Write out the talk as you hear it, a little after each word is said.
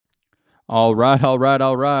All right, all right,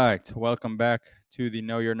 all right. Welcome back to the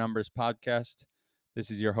Know Your Numbers podcast. This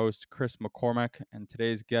is your host, Chris McCormack, and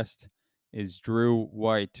today's guest is Drew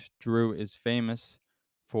White. Drew is famous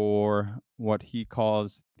for what he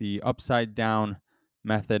calls the upside down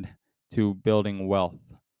method to building wealth.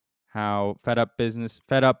 How fed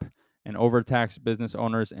up and overtaxed business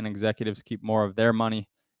owners and executives keep more of their money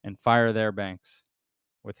and fire their banks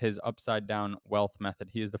with his upside down wealth method.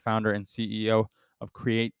 He is the founder and CEO of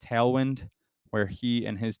Create Tailwind, where he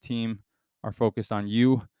and his team are focused on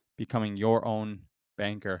you becoming your own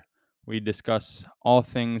banker. We discuss all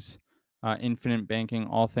things infinite banking,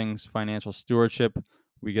 all things financial stewardship.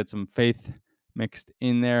 We get some faith mixed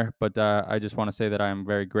in there, but I just want to say that I am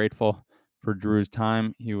very grateful for Drew's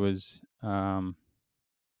time. He was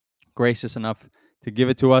gracious enough to give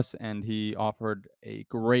it to us, and he offered a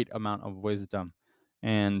great amount of wisdom.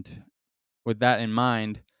 And with that in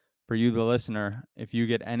mind, for you, the listener, if you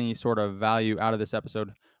get any sort of value out of this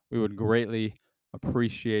episode, we would greatly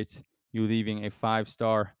appreciate you leaving a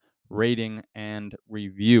 5-star rating and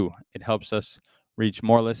review. It helps us reach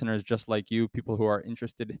more listeners just like you, people who are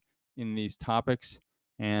interested in these topics,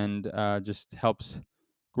 and just helps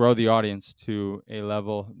grow the audience to a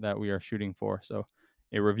level that we are shooting for. So,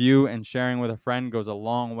 a review and sharing with a friend goes a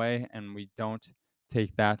long way, and we don't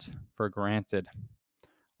take that for granted.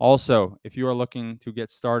 Also, if you are looking to get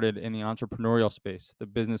started in the entrepreneurial space, the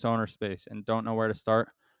business owner space, and don't know where to start,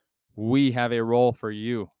 we have a role for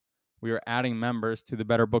you. We are adding members to the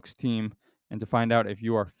Better Books team. And to find out if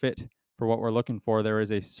you are fit for what we're looking for, there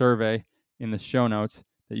is a survey in the show notes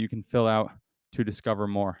that you can fill out to discover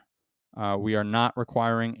more. We are not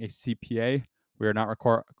requiring a CPA. We are not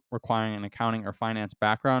requiring an accounting or finance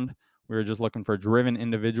background. We are just looking for driven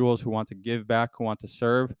individuals who want to give back, who want to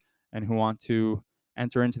serve, and who want to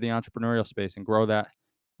enter into the entrepreneurial space and grow that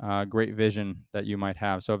great vision that you might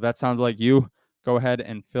have. So if that sounds like you, go ahead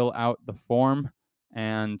and fill out the form,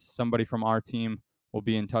 and somebody from our team will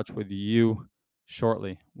be in touch with you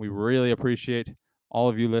shortly. We really appreciate all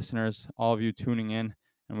of you listeners, all of you tuning in,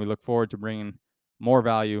 and we look forward to bringing more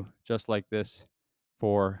value just like this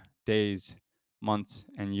for days, months,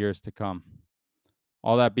 and years to come.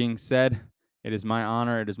 All that being said, it is my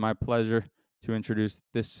honor, it is my pleasure to introduce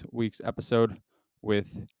this week's episode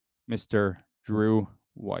with Mr. Drew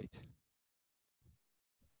White.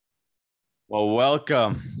 Well,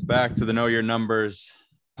 welcome back to the Know Your Numbers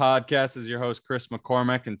podcast. This is your host, Chris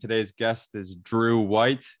McCormack, and today's guest is Drew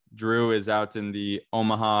White. Drew is out in the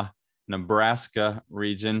Omaha, Nebraska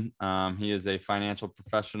region. He is a financial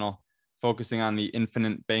professional focusing on the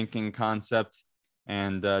infinite banking concept.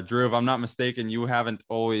 And Drew, if I'm not mistaken, you haven't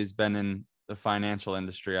always been in the financial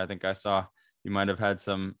industry. I think I saw you might have had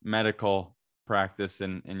some medical practice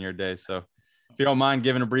in your day. So if you don't mind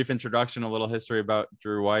giving a brief introduction, a little history about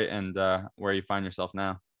Drew White and where you find yourself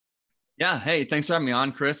now. Yeah. Hey, thanks for having me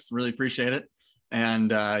on, Chris. Really appreciate it.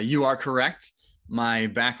 And you are correct. My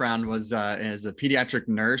background was as a pediatric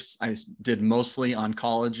nurse. I did mostly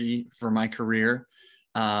oncology for my career,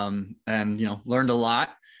 and learned a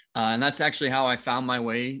lot. And that's actually how I found my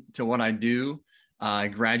way to what I do. I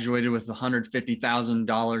graduated with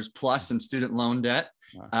 $150,000 plus in student loan debt.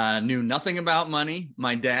 Knew nothing about money.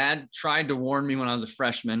 My dad tried to warn me when I was a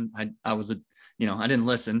freshman. I didn't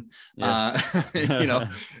listen. Yeah.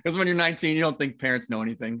 Because when you're 19, you don't think parents know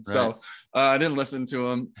anything. Right. So I didn't listen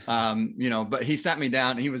to him. But he sat me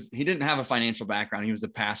down. He didn't have a financial background. He was a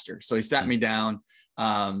pastor. So he sat me down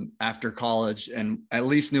after college and at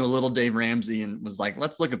least knew a little Dave Ramsey and was like,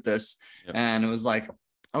 let's look at this. Yep. And it was like,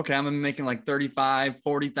 okay, I'm making like 35,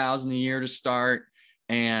 40,000 a year to start.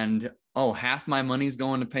 And half my money's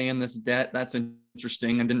going to paying this debt. That's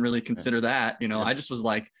interesting. I didn't really consider that. Yep. I just was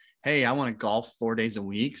like, hey, I want to golf 4 days a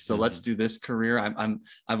week. So let's do this career.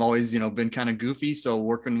 I've always, been kind of goofy. So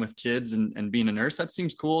working with kids and being a nurse, that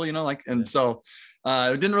seems cool, So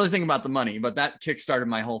I didn't really think about the money, but that kickstarted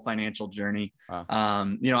my whole financial journey. Wow.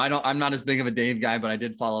 I'm not as big of a Dave guy, but I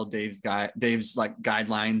did follow Dave's like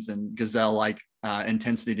guidelines and Gazelle like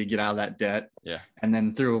intensity to get out of that debt. Yeah. And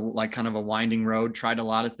then through like kind of a winding road, tried a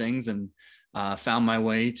lot of things and found my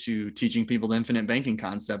way to teaching people the infinite banking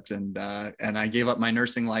concept. And I gave up my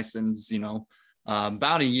nursing license,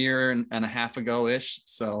 about a year and a half ago ish.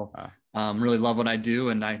 So really love what I do.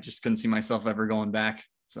 And I just couldn't see myself ever going back.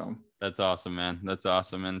 So that's awesome, man. That's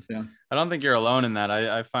awesome. And yeah. I don't think you're alone in that.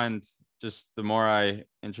 I find just the more I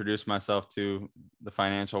introduce myself to the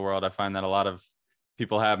financial world, I find that a lot of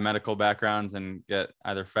people have medical backgrounds and get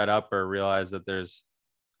either fed up or realize that there's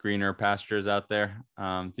greener pastures out there.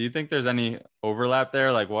 Do you think there's any overlap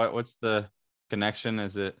there? Like what's the connection?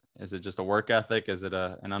 Is it just a work ethic? Is it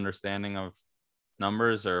an understanding of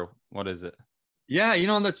numbers, or what is it? Yeah,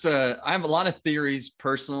 that's I have a lot of theories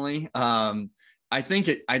personally. I think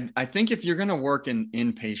I think if you're going to work in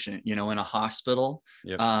inpatient, in a hospital,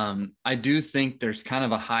 Yep. I do think there's kind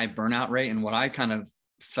of a high burnout rate. And what I kind of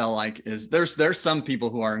felt like is there's some people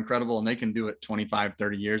who are incredible and they can do it 25,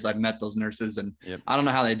 30 years. I've met those nurses and Yep. I don't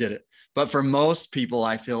know how they did it. But for most people,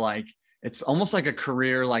 I feel like it's almost like a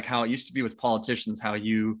career, like how it used to be with politicians, how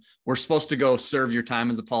you were supposed to go serve your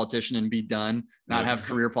time as a politician and be done, not have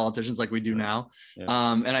career politicians like we do now.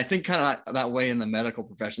 And I think kind of that way in the medical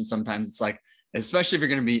profession, sometimes it's like, especially if you're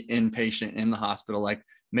going to be inpatient in the hospital, like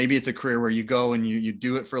maybe it's a career where you go and you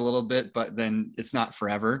do it for a little bit, but then it's not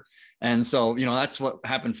forever. And so, that's what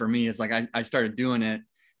happened for me is like, I started doing it.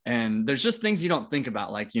 And there's just things you don't think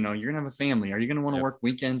about, like, you're going to have a family. Are you going to want to work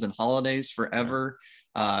weekends and holidays forever?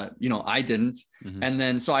 I didn't. And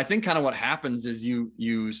then, so I think kind of what happens is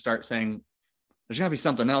you start saying, there's gotta be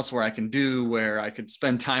something else where I can do, where I could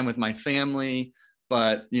spend time with my family,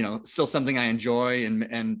 but, still something I enjoy.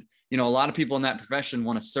 And, a lot of people in that profession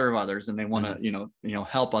want to serve others and they want to,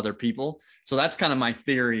 help other people. So that's kind of my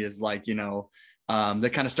theory is like, they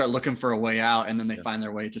kind of start looking for a way out and then they find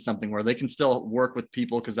their way to something where they can still work with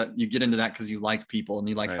people, because that you get into that because you like people and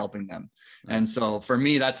you like helping them. And so for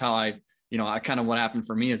me, that's how I kind of what happened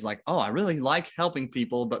for me is like, oh, I really like helping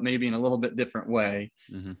people, but maybe in a little bit different way.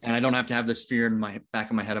 And I don't have to have this fear in my back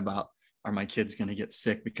of my head about, are my kids going to get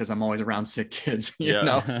sick, because I'm always around sick kids,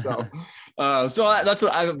 So, that's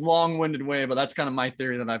a long-winded way, but that's kind of my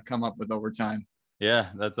theory that I've come up with over time. Yeah,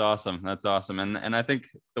 that's awesome. That's awesome. And I think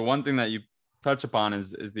the one thing that you touch upon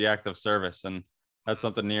is the act of service. And that's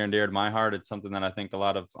something near and dear to my heart. It's something that I think a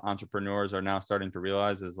lot of entrepreneurs are now starting to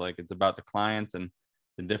realize is like, it's about the client and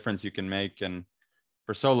the difference you can make. And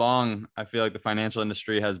for so long, I feel like the financial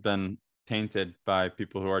industry has been tainted by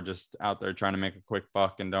people who are just out there trying to make a quick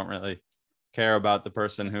buck and don't really care about the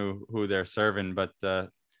person who they're serving. But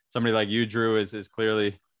somebody like you, Drew, is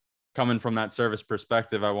clearly coming from that service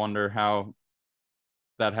perspective. I wonder how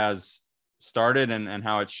that has started and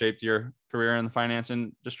how it shaped your career in the finance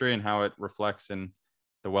industry and how it reflects in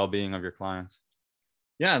the well-being of your clients.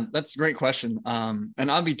 Yeah, that's a great question.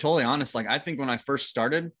 And I'll be totally honest. Like, I think when I first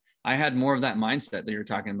started, I had more of that mindset that you're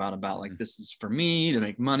talking about like, this is for me to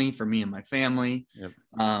make money for me and my family.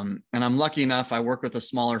 And I'm lucky enough, I work with a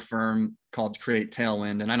smaller firm called Create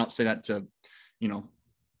Tailwind. And I don't say that to,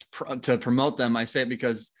 to promote them. I say it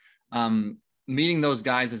because meeting those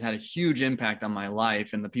guys has had a huge impact on my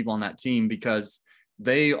life and the people on that team, because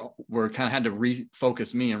they were kind of had to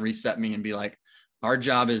refocus me and reset me and be like, our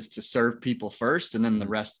job is to serve people first, and then the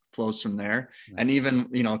rest flows from there. And even,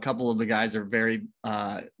 a couple of the guys are very,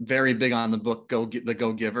 very big on the book, The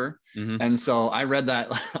Go Giver. And so I read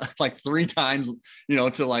that like 3 times,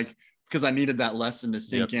 to like, because I needed that lesson to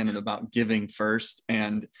sink in and about giving first.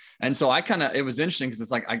 And so it was interesting because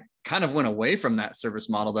it's like, I kind of went away from that service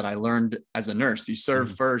model that I learned as a nurse. You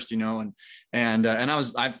serve first, and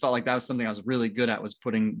I felt like that was something I was really good at, was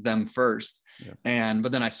putting them first.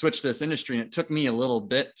 But then I switched to this industry and it took me a little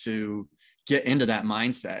bit to get into that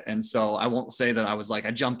mindset. And so I won't say that I was like,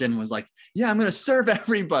 I jumped in and was like, yeah, I'm going to serve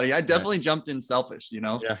everybody. I definitely jumped in selfish,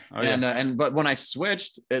 but when I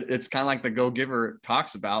switched, it's kind of like the Go Giver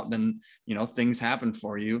talks about, then, things happen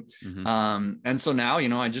for you. And so now,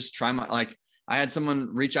 I just try I had someone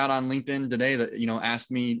reach out on LinkedIn today that,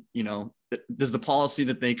 asked me, does the policy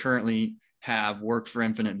that they currently have work for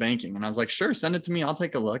Infinite Banking? And I was like, sure, send it to me. I'll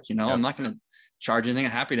take a look. I'm not going to charge anything.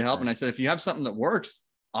 I'm happy to help. And I said, if you have something that works,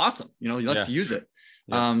 awesome. Let's use it.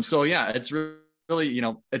 So yeah, it's really,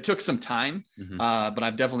 it took some time, but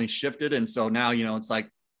I've definitely shifted. And so now, it's like,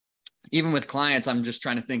 even with clients, I'm just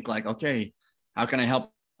trying to think like, okay, how can I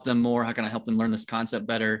help them more? How can I help them learn this concept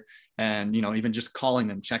better? And, even just calling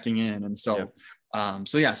them, checking in. And so,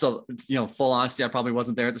 full honesty, I probably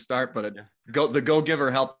wasn't there at the start, but The Go Giver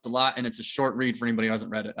helped a lot. And it's a short read for anybody who hasn't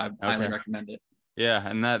read it. I highly recommend it. Yeah.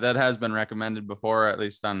 And that has been recommended before, at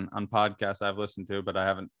least on podcasts I've listened to, but I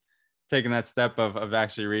haven't taken that step of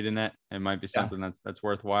actually reading it. It might be something that's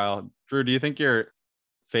worthwhile. Drew, do you think your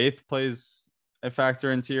faith plays a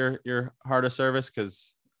factor into your heart of service?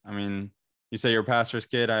 Because I mean, you say you're a pastor's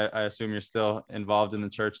kid. I assume you're still involved in the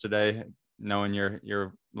church today, knowing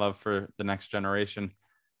your love for the next generation.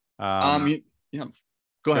 Go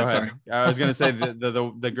ahead. Sorry. I was going to say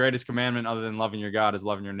the greatest commandment other than loving your God is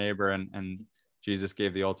loving your neighbor. And Jesus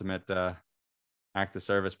gave the ultimate act of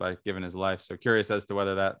service by giving his life. So curious as to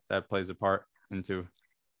whether that plays a part into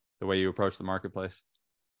the way you approach the marketplace.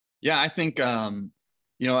 Yeah, I think, and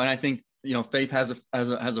I think, faith has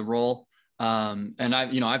a role. And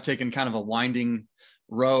I've taken kind of a winding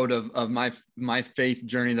road of my faith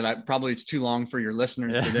journey that I probably, it's too long for your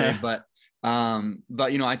listeners today, but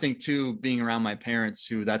I think too, being around my parents,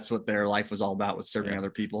 who that's what their life was all about, was serving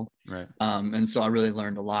other people. Right. And so I really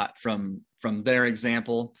learned a lot from their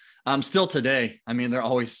example. Still today, I mean, they're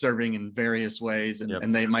always serving in various ways,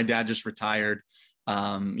 and my dad just retired,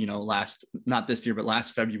 not this year, but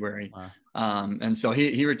last February. Wow. And so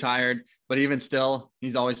he retired, but even still,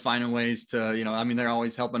 he's always finding ways to, they're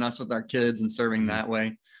always helping us with our kids and serving that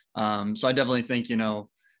way. So I definitely think,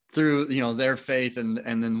 through, their faith and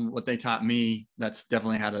then what they taught me, that's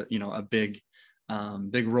definitely had a big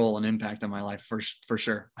role and impact on my life for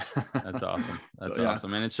sure. That's awesome. That's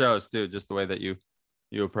awesome. And it shows too, just the way that you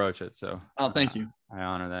approach it. So, thank you. I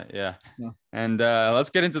honor that. Yeah. And let's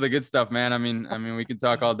get into the good stuff, man. I mean, we could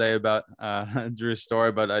talk all day about Drew's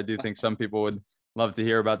story, but I do think some people would love to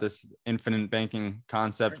hear about this infinite banking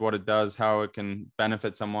concept, what it does, how it can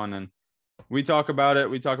benefit someone. And we talk about it.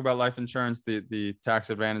 We talk about life insurance, the tax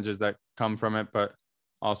advantages that come from it, but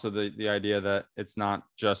also the idea that it's not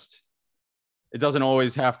just, it doesn't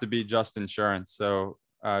always have to be just insurance. So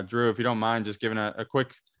Drew, if you don't mind just giving a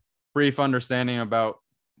quick, brief understanding about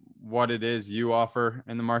what it is you offer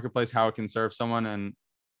in the marketplace, how it can serve someone. And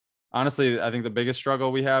honestly, I think the biggest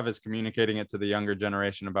struggle we have is communicating it to the younger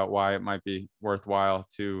generation about why it might be worthwhile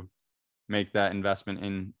to make that investment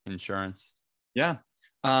in insurance. Yeah.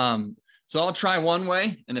 So I'll try one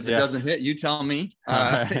way, and if it doesn't hit, you tell me,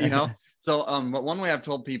 So, but one way I've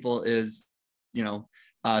told people is,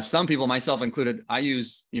 some people, myself included, I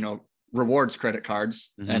use, rewards credit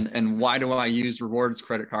cards. And why do I use rewards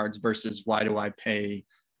credit cards versus why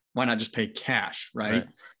not just pay cash? Right.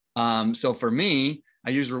 So for me,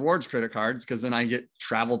 I use rewards credit cards because then I get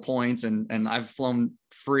travel points, and I've flown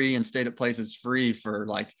free and stayed at places free for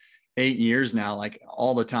like 8 years now, like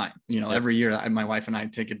all the time, every year my wife and I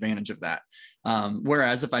take advantage of that.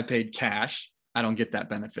 Whereas if I paid cash, I don't get that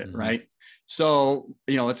benefit. Right. So,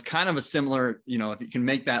 it's kind of a similar, if you can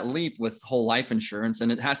make that leap with whole life insurance,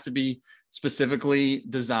 and it has to be specifically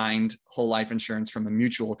designed whole life insurance from a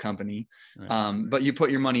mutual company. But you put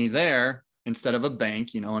your money there instead of a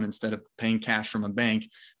bank, and instead of paying cash from a bank,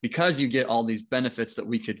 because you get all these benefits that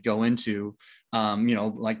we could go into,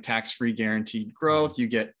 like tax-free guaranteed growth.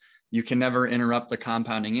 You can never interrupt the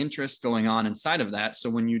compounding interest going on inside of that. So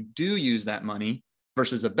when you do use that money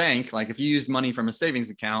versus a bank, like if you used money from a savings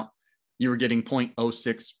account, you were getting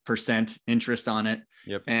 0.06% interest on it.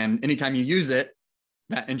 And anytime you use it,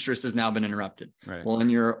 that interest has now been interrupted. Well, in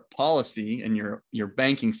your policy and your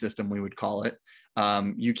banking system, we would call it,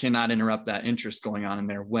 you cannot interrupt that interest going on in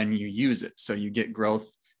there when you use it. So you get growth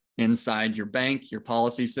inside your bank, your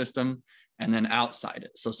policy system, and then outside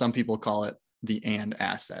it. So some people call it the and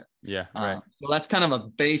asset. So that's kind of a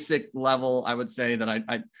basic level, I would say, that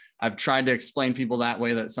I've tried to explain people that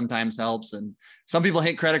way, that sometimes helps. And some people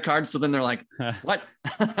hate credit cards, so then they're like, what?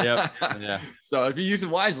 So if you use it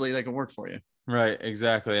wisely, they can work for you. Right,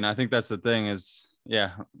 exactly. And I think that's the thing is,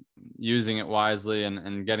 using it wisely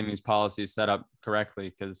and getting these policies set up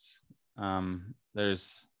correctly, because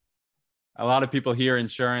there's a lot of people hear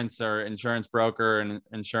insurance or insurance broker and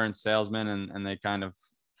insurance salesman, and they kind of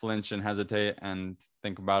flinch and hesitate and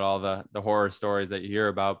think about all the horror stories that you hear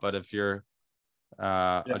about. But if you're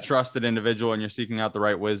a trusted individual and you're seeking out the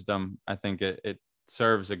right wisdom, I think it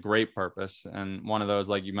serves a great purpose. And one of those,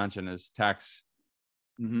 like you mentioned, is tax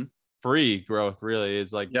free growth. Really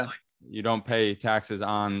is like, you don't pay taxes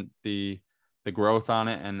on the growth on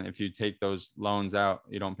it. And if you take those loans out,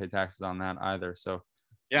 you don't pay taxes on that either. So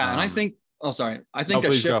and I think, I think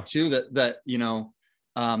a shift too, that you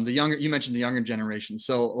mentioned the younger generation.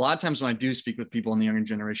 So a lot of times when I do speak with people in the younger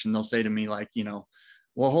generation, they'll say to me like,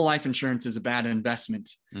 well, whole life insurance is a bad investment,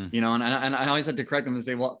 and I always have to correct them and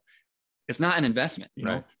say, well, it's not an investment. You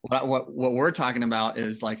know, what we're talking about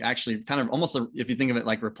is like actually kind of almost, if you think of it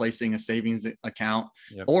like replacing a savings account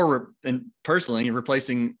or personally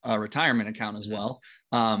replacing a retirement account as well.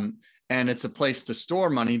 And it's a place to store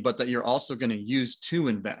money, but that you're also going to use to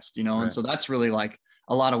invest, and so that's really like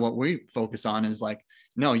a lot of what we focus on is like,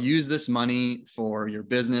 no, use this money for your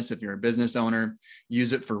business. If you're a business owner,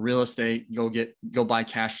 use it for real estate, go buy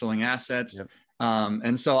cash flowing assets.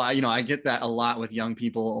 And so I get that a lot with young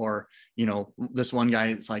people, or, this one guy,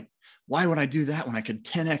 it's like, why would I do that when I could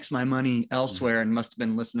 10X my money elsewhere? And must've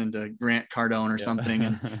been listening to Grant Cardone or something.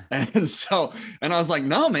 And I was like,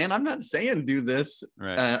 no, man, I'm not saying do this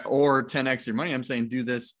or 10X your money. I'm saying do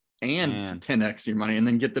this and 10X your money and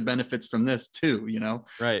then get the benefits from this too,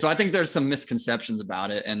 So I think there's some misconceptions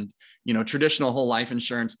about it. And, traditional whole life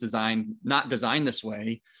insurance not designed this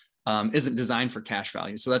way, isn't designed for cash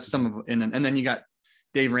value. So that's some of, and then you got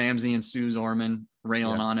Dave Ramsey and Sue Zorman,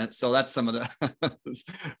 railing on it. So that's some of the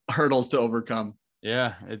hurdles to overcome.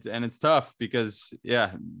 Yeah. It's tough because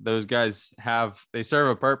those guys they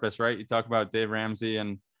serve a purpose, right? You talk about Dave Ramsey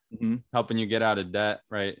and helping you get out of debt,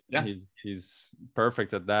 right? Yeah. He's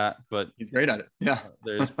perfect at that, but he's great at it. Yeah.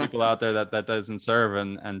 There's people out there that doesn't serve,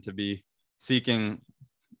 and to be seeking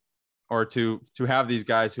or to have these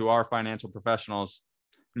guys who are financial professionals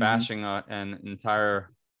bashing an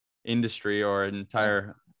entire industry or an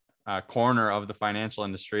entire corner of the financial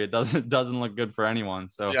industry, it doesn't look good for anyone.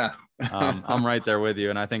 So I'm right there with you.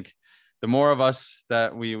 And I think the more of us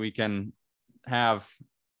that we can have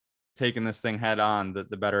taken this thing head on,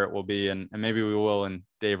 the better it will be. And maybe we will in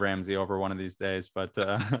Dave Ramsey over one of these days, but he's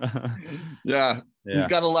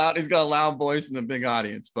got a loud voice and a big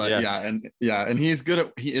audience, but and he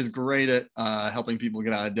is great at helping people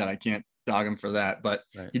get out of debt. I can't dog him for that, but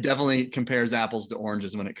he definitely compares apples to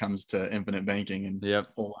oranges when it comes to infinite banking and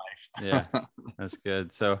whole life. Yeah, that's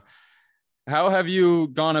good. So how have you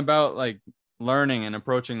gone about like learning and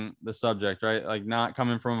approaching the subject, right? Like not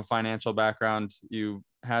coming from a financial background, you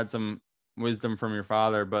had some wisdom from your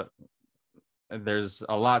father, but there's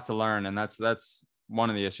a lot to learn. And that's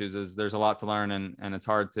one of the issues is there's a lot to learn and it's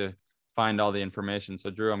hard to find all the information.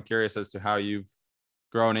 So Drew, I'm curious as to how you've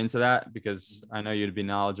grown into that, because I know you'd be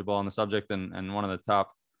knowledgeable on the subject and one of the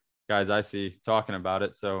top guys I see talking about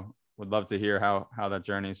it. So would love to hear how that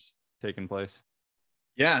journey's taken place.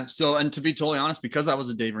 Yeah. So, and to be totally honest, because I was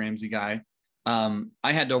a Dave Ramsey guy, I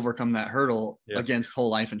had to overcome that hurdle against whole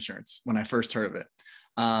life insurance when I first heard of it.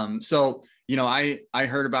 So, I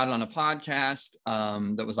heard about it on a podcast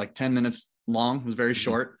that was like 10 minutes long. It was very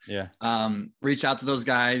short. Reached out to those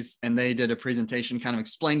guys and they did a presentation, kind of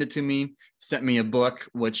explained it to me, sent me a book,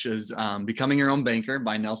 which is Becoming Your Own Banker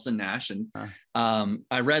by Nelson Nash. And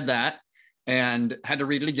I read that and had to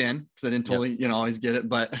read it again because I didn't totally, always get it.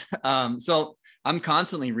 But so I'm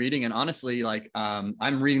constantly reading, and honestly, like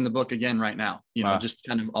I'm reading the book again right now, just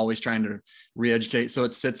kind of always trying to re-educate. So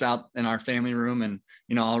it sits out in our family room and,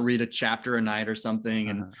 I'll read a chapter a night or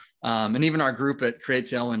something. And even our group at Create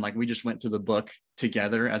Tailwind, like we just went through the book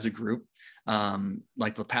together as a group,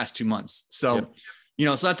 like the past 2 months. So,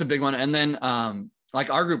 so that's a big one. And then like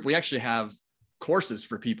our group, we actually have courses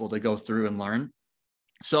for people to go through and learn.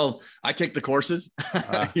 So I take the courses,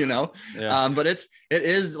 but it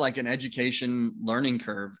is like an education learning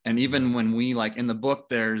curve. And even when we like in the book,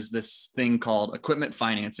 there's this thing called equipment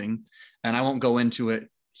financing, and I won't go into it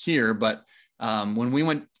here, but when we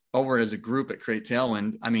went over it as a group at Create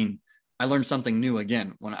Tailwind, I mean, I learned something new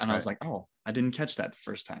again I was like, oh, I didn't catch that the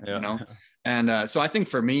first time, And so I think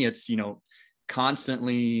for me, it's,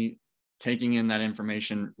 constantly taking in that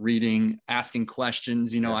information, reading, asking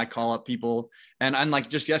questions. I call up people, and I'm like,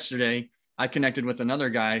 just yesterday, I connected with another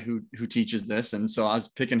guy who teaches this. And so I was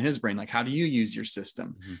picking his brain, like, how do you use your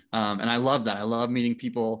system? And I love that. I love meeting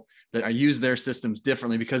people that use their systems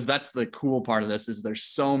differently, because that's the cool part of this is there's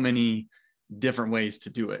so many different ways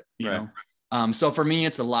to do it, you know? So for me,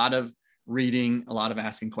 it's a lot of reading, a lot of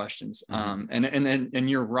asking questions. And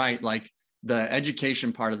you're right. Like, the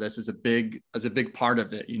education part of this is a big part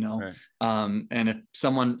of it, and if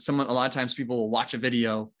someone, a lot of times people will watch a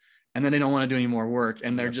video and then they don't want to do any more work.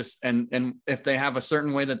 And they're just, and if they have a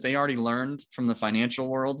certain way that they already learned from the financial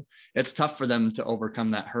world, it's tough for them to overcome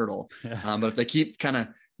that hurdle. But if they keep kind of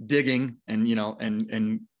digging and,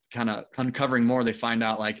 and kind of uncovering more, they find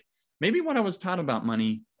out like, maybe what I was taught about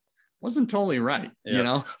money wasn't totally right,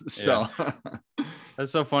 So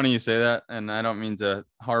that's so funny you say that. And I don't mean to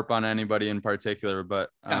harp on anybody in particular, but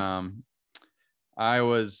I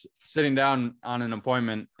was sitting down on an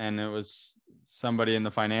appointment and it was somebody in the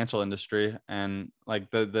financial industry. And like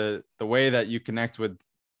the way that you connect with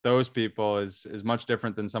those people is much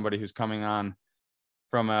different than somebody who's coming on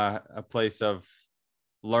from a place of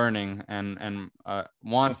learning and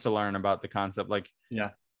wants to learn about the concept. Like,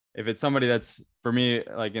 if it's somebody that's, for me,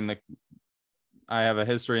 like I have a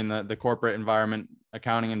history in the corporate environment,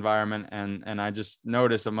 accounting environment, and I just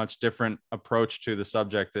notice a much different approach to the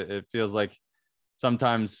subject. It feels like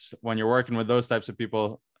sometimes when you're working with those types of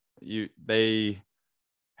people, they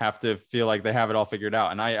have to feel like they have it all figured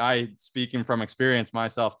out. And I speaking from experience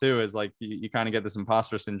myself too, is like you kind of get this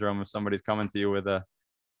imposter syndrome if somebody's coming to you with a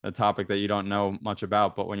topic that you don't know much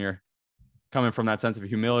about. But when you're coming from that sense of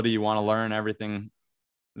humility, you want to learn everything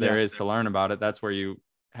there is to learn about it. That's where you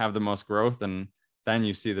have the most growth, and then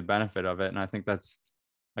you see the benefit of it. And I think that's,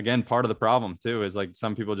 again, part of the problem too, is like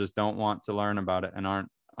some people just don't want to learn about it and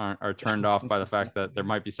are turned off by the fact that there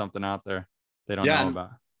might be something out there they don't know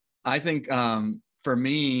about. I think for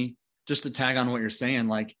me, just to tag on what you're saying,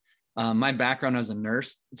 like my background as a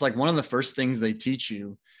nurse, it's like one of the first things they teach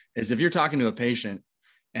you is if you're talking to a patient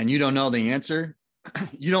and you don't know the answer,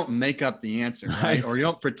 you don't make up the answer, right? Or you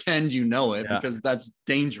don't pretend you know it, because that's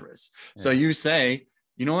dangerous. So you say,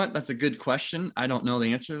 you know what, that's a good question. I don't know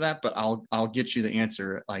the answer to that, but I'll get you the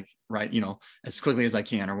answer, like, right, as quickly as I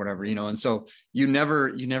can or whatever, and so you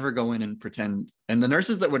never go in and pretend. And the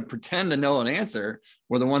nurses that would pretend to know an answer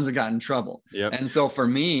were the ones that got in trouble. And so for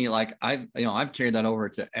me, like I've carried that over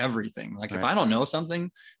to everything. Like if I don't know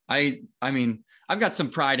something, I mean, I've got some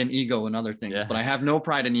pride and ego in other things, but I have no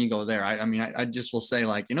pride and ego there. I just will say,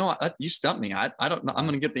 like, you stumped me. I don't know. I'm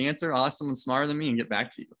going to get the answer. I'll ask someone smarter than me and get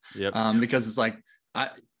back to you. Because it's like, I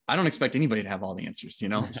don't expect anybody to have all the answers,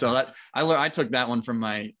 so that I took that one from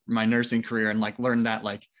my nursing career and like learned that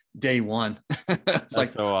like day one. It's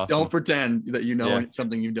like, so awesome. Don't pretend that you know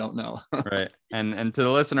something you don't know. Right. And to the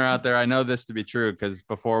listener out there, I know this to be true because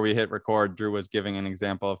before we hit record, Drew was giving an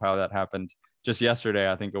example of how that happened just yesterday,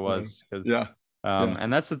 I think it was.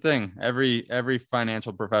 And that's the thing. Every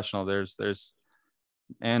financial professional, there's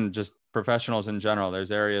and just professionals in general,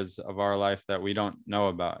 there's areas of our life that we don't know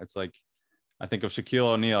about. It's like, I think of Shaquille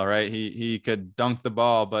O'Neal, right? He could dunk the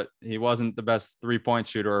ball, but he wasn't the best 3-point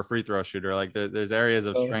shooter or free throw shooter. Like there's areas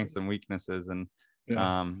of strengths and weaknesses, and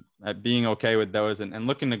at being okay with those and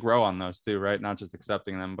looking to grow on those too, right? Not just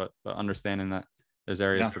accepting them, but understanding that there's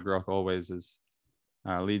areas for growth always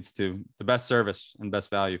leads to the best service and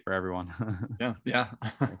best value for everyone.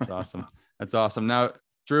 That's awesome. Now,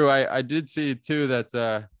 Drew, I did see too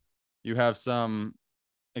that you have some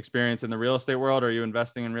experience in the real estate world. Are you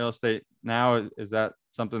investing in real estate now? Is that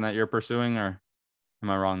something that you're pursuing, or am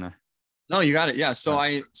I wrong there? No, you got it. Yeah.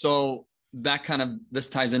 So that kind of, this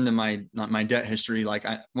ties into my debt history. Like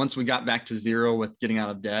once we got back to zero with getting out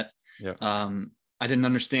of debt, I didn't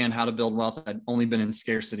understand how to build wealth. I'd only been in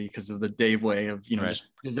scarcity because of the Dave way of, just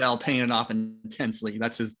Giselle paying it off intensely.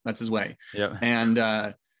 That's his way.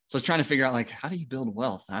 And, so I was trying to figure out, like, how do you build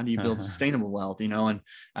wealth? How do you build sustainable wealth? And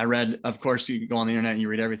I read, of course, you go on the internet and you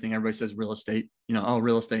read everything. Everybody says real estate,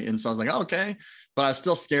 real estate. And so I was like, oh, okay. But I was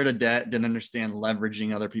still scared of debt, didn't understand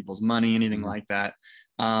leveraging other people's money, anything like that.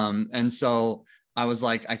 And so I was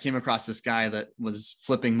like, I came across this guy that was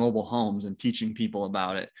flipping mobile homes and teaching people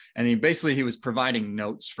about it. And he was providing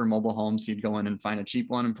notes for mobile homes. He'd go in and find a cheap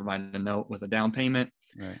one and provide a note with a down payment.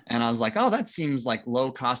 And I was like, oh, that seems like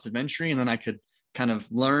low cost of entry. And then I could kind of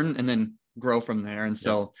learn and then grow from there. And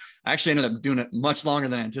so I actually ended up doing it much longer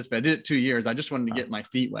than I anticipated. I did it 2 years. I just wanted to get my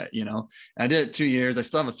feet wet, I did it 2 years. I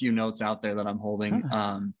still have a few notes out there that I'm holding.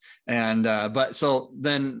 But so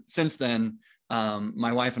then since then,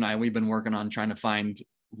 my wife and we've been working on trying to find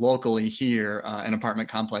locally here an apartment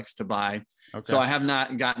complex to buy. So I have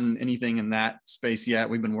not gotten anything in that space yet.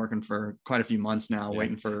 We've been working for quite a few months now,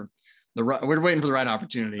 waiting for the right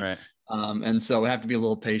opportunity. And so we have to be a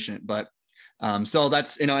little patient, but so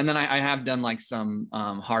that's, and then I have done like some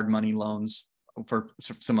hard money loans for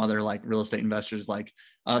some other like real estate investors, like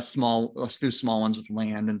a few small ones with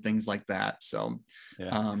land and things like that. So,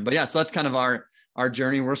 so that's kind of our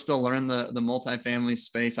journey. We're still learning the multifamily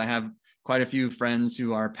space. I have quite a few friends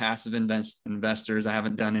who are passive investors. I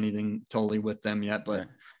haven't done anything totally with them yet, but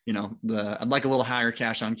I'd like a little higher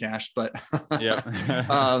cash on cash, but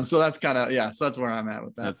so that's kind of, so that's where I'm at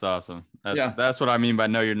with that. That's awesome. That's what I mean by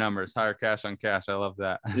know your numbers, higher cash on cash. I love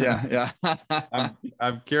that.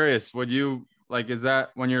 I'm curious, would you is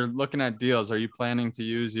that when you're looking at deals, are you planning to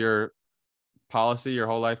use your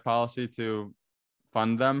whole life policy to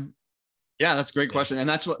fund them? Yeah, that's a great question.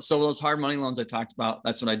 And so those hard money loans I talked about,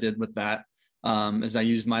 that's what I did with that. Is I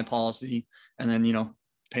used my policy and then,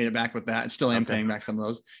 paid it back with that. And still am paying back some of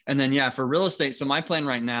those. And then, for real estate. So my plan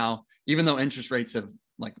right now, even though interest rates have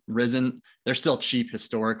like risen, they're still cheap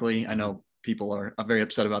historically. I know people are very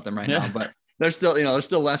upset about them right now, but they're still, they're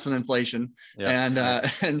still less than inflation.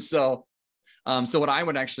 And so what I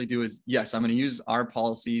would actually do is, yes, I'm going to use our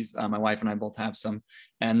policies. My wife and I both have some,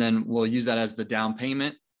 and then we'll use that as the down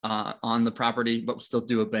payment on the property, but we'll still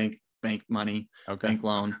do a bank money, bank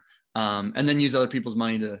loan, and then use other people's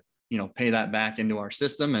money to, pay that back into our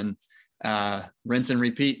system and rinse and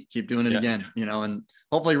repeat, keep doing it again, and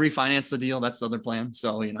hopefully refinance the deal. That's the other plan.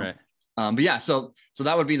 So, but so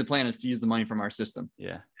that would be the plan, is to use the money from our system.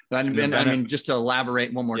 And I mean, just to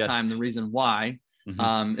elaborate one more time, the reason why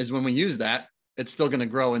is when we use that, it's still going to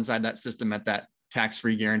grow inside that system at that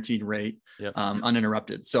tax-free guaranteed rate,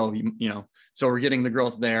 uninterrupted. So, so we're getting the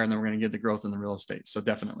growth there, and then we're going to get the growth in the real estate. So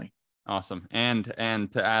definitely. Awesome. And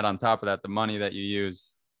to add on top of that, the money that you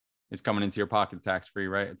use is coming into your pocket tax-free,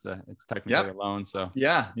 right? It's technically a loan. So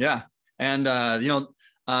yeah. And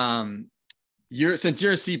since you're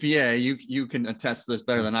a CPA, you can attest to this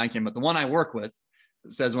better than I can, but the one I work with,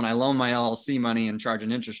 says when I loan my LLC money and charge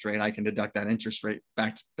an interest rate, I can deduct that interest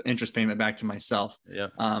payment back to myself. Yeah.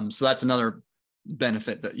 So that's another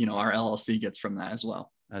benefit that, our LLC gets from that as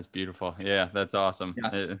well. That's beautiful. Yeah, that's awesome.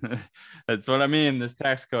 Yeah. That's what I mean. This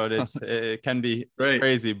tax code, it can be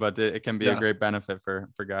crazy, but it can be a great benefit for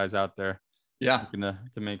guys out there. Yeah.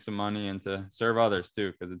 To make some money and to serve others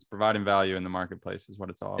too, because it's providing value in the marketplace is what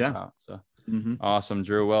it's all about. So awesome,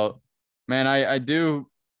 Drew. Well, man,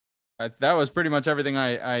 that was pretty much everything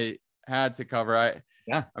I had to cover. I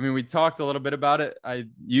mean, we talked a little bit about it.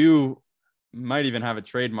 You might even have it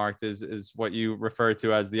trademarked is what you refer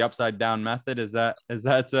to as the upside down method. Is that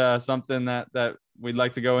something that we'd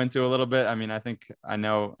like to go into a little bit? I mean, I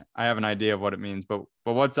know I have an idea of what it means, but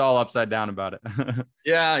what's all upside down about it?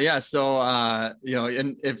 Yeah. So,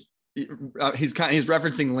 and if he's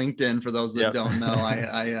referencing LinkedIn for those that don't know,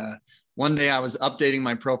 I one day I was updating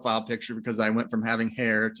my profile picture because I went from having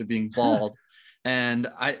hair to being bald. And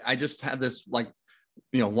I just had this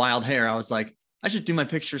wild hair. I was like, I should do my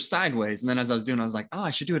picture sideways. And then as I was doing, I was like, oh, I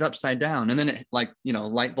should do it upside down. And then it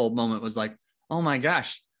light bulb moment was like, oh my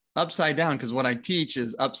gosh, upside down. Cause what I teach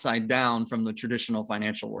is upside down from the traditional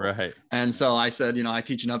financial world. Right. And so I said, I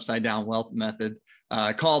teach an upside down wealth method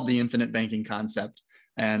called the infinite banking concept.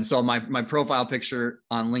 And so my profile picture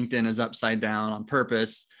on LinkedIn is upside down on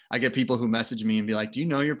purpose. I get people who message me and be like, do you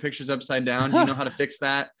know your picture's upside down? Do you know how to fix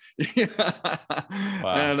that?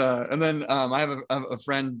 Wow. And then I have a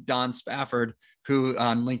friend, Don Spafford, who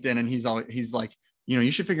on LinkedIn, and he's like,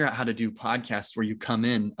 you should figure out how to do podcasts where you come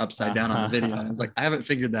in upside down on the video. And I was like, I haven't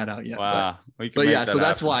figured that out yet. Wow. But yeah, so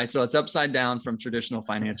that's why. So it's upside down from traditional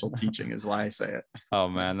financial teaching is why I say it. Oh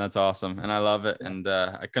man, that's awesome. And I love it. And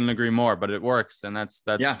I couldn't agree more, but it works. And that's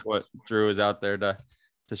what Drew is out there to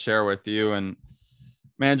share with you. And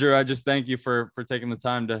man, Drew, I just thank you for taking the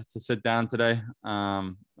time to sit down today.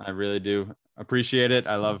 I really do appreciate it.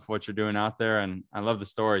 I love what you're doing out there. And I love the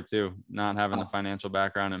story too, not having the financial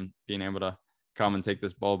background and being able to come and take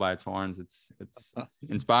this bull by its horns. It's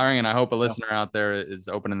inspiring. And I hope a listener out there is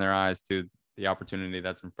opening their eyes to the opportunity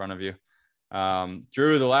that's in front of you.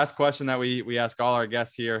 Drew, the last question that we ask all our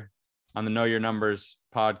guests here on the Know Your Numbers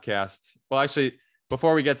podcast. Well, actually,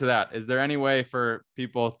 before we get to that, is there any way for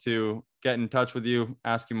people to get in touch with you,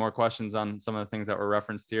 ask you more questions on some of the things that were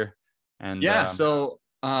referenced here? And so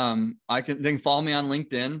they can follow me on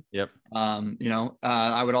LinkedIn. Yep.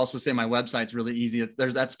 I would also say my website's really easy.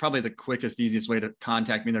 That's probably the quickest, easiest way to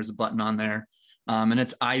contact me. There's a button on there. And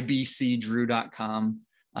it's ibcdrew.com,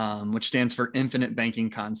 which stands for Infinite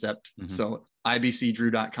Banking Concept. So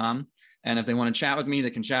ibcdrew.com. And if they want to chat with me,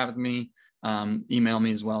 they can chat with me, email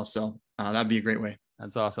me as well. So that'd be a great way.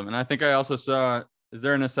 That's awesome. And I think I also saw, is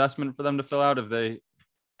there an assessment for them to fill out to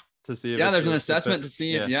see if there's an assessment to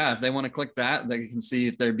see if they want to click that, they can see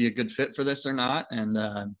if there'd be a good fit for this or not. And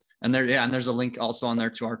there's a link also on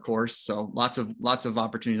there to our course. So lots of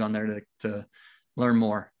opportunities on there to learn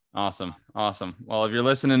more. Awesome. Well, if you're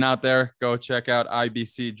listening out there, go check out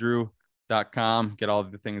ibcdrew.com, get all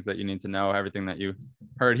the things that you need to know, everything that you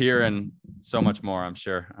heard here and so much more, I'm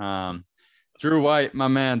sure. Drew White, my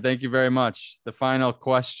man, thank you very much. The final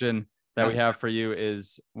question that we have for you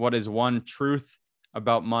is, what is one truth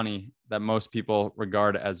about money that most people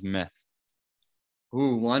regard as myth?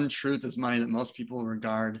 Ooh, one truth is money that most people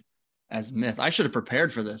regard as myth. I should have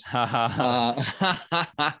prepared for this. No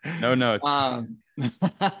notes. I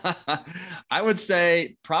would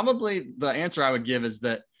say probably the answer I would give is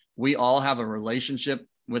that we all have a relationship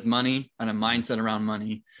with money and a mindset around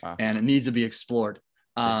money, and it needs to be explored.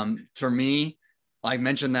 For me, I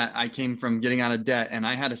mentioned that I came from getting out of debt and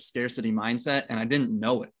I had a scarcity mindset and I didn't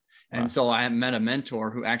know it. And so I met a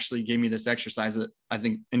mentor who actually gave me this exercise that I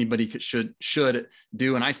think anybody should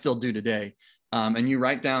do. And I still do today. And you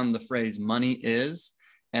write down the phrase money is,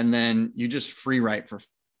 and then you just free write for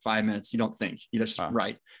 5 minutes. You don't think, you just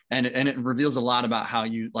write. And it reveals a lot about how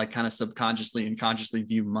you kind of subconsciously and consciously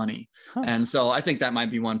view money. And so I think that might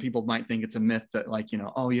be one. People might think it's a myth that you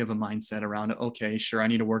have a mindset around it. Okay, sure. I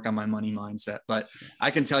need to work on my money mindset. But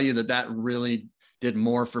I can tell you that really did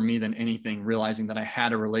more for me than anything, realizing that I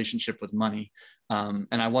had a relationship with money and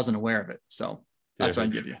I wasn't aware of it. So that's what I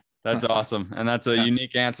give you. That's awesome. And that's a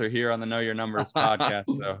unique answer here on the Know Your Numbers podcast.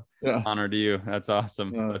 So honor to you. That's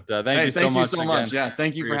awesome. But thank you so much. Yeah.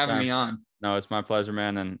 Thank you for having me on. No, it's my pleasure,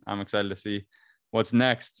 man. And I'm excited to see what's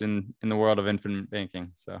next in the world of infinite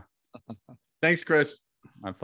banking. So thanks, Chris. My pleasure.